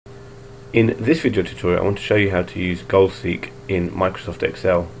In this video tutorial I want to show you how to use GoalSeek in Microsoft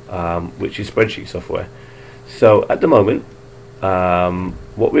Excel, which is spreadsheet software. So at the moment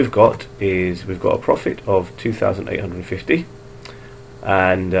what we've got is we've got a profit of 2,850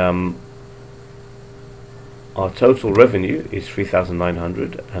 and our total revenue is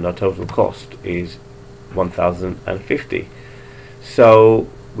 3,900 and our total cost is 1,050. So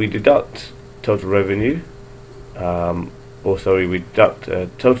we deduct total revenue we deduct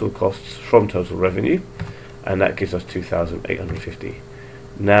total costs from total revenue, and that gives us 2,850.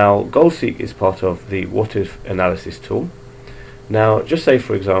 Now GoalSeek is part of the WhatIf analysis tool. Now just say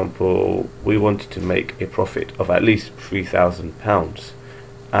for example we wanted to make a profit of at least £3,000,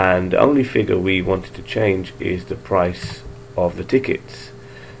 and the only figure we wanted to change is the price of the tickets.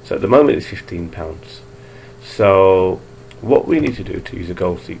 So at the moment it's £15. So what we need to do to use a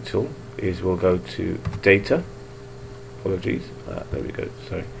GoalSeek tool is we'll go to data. There we go.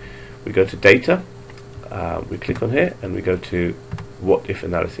 Sorry, we go to data. We click on here and we go to WhatIf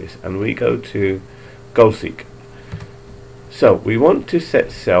analysis and we go to GoalSeek. So we want to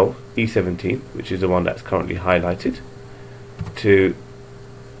set cell E17, which is the one that's currently highlighted, to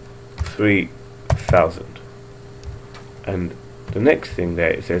 3,000. And the next thing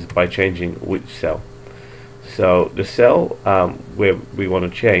there, it says by changing which cell. So the cell where we want to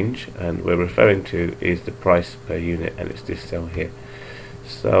change and we're referring to is the price per unit, and it's this cell here.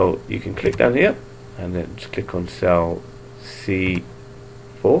 So you can click down here and then just click on cell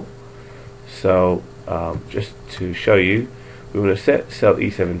C4. So just to show you, we want to set cell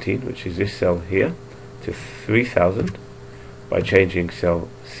E17, which is this cell here, to 3,000 by changing cell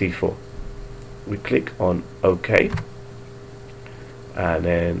C4. We click on OK, and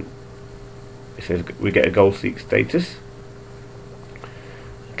then it says we get a GoalSeek status.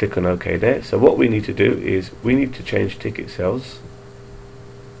 Click on OK there. So what we need to do is we need to change ticket sales,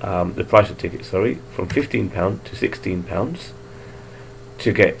 the price of tickets, sorry, from £15 to £16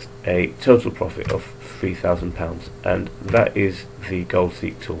 to get a total profit of £3,000, and that is the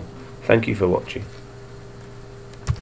GoalSeek tool. Thank you for watching.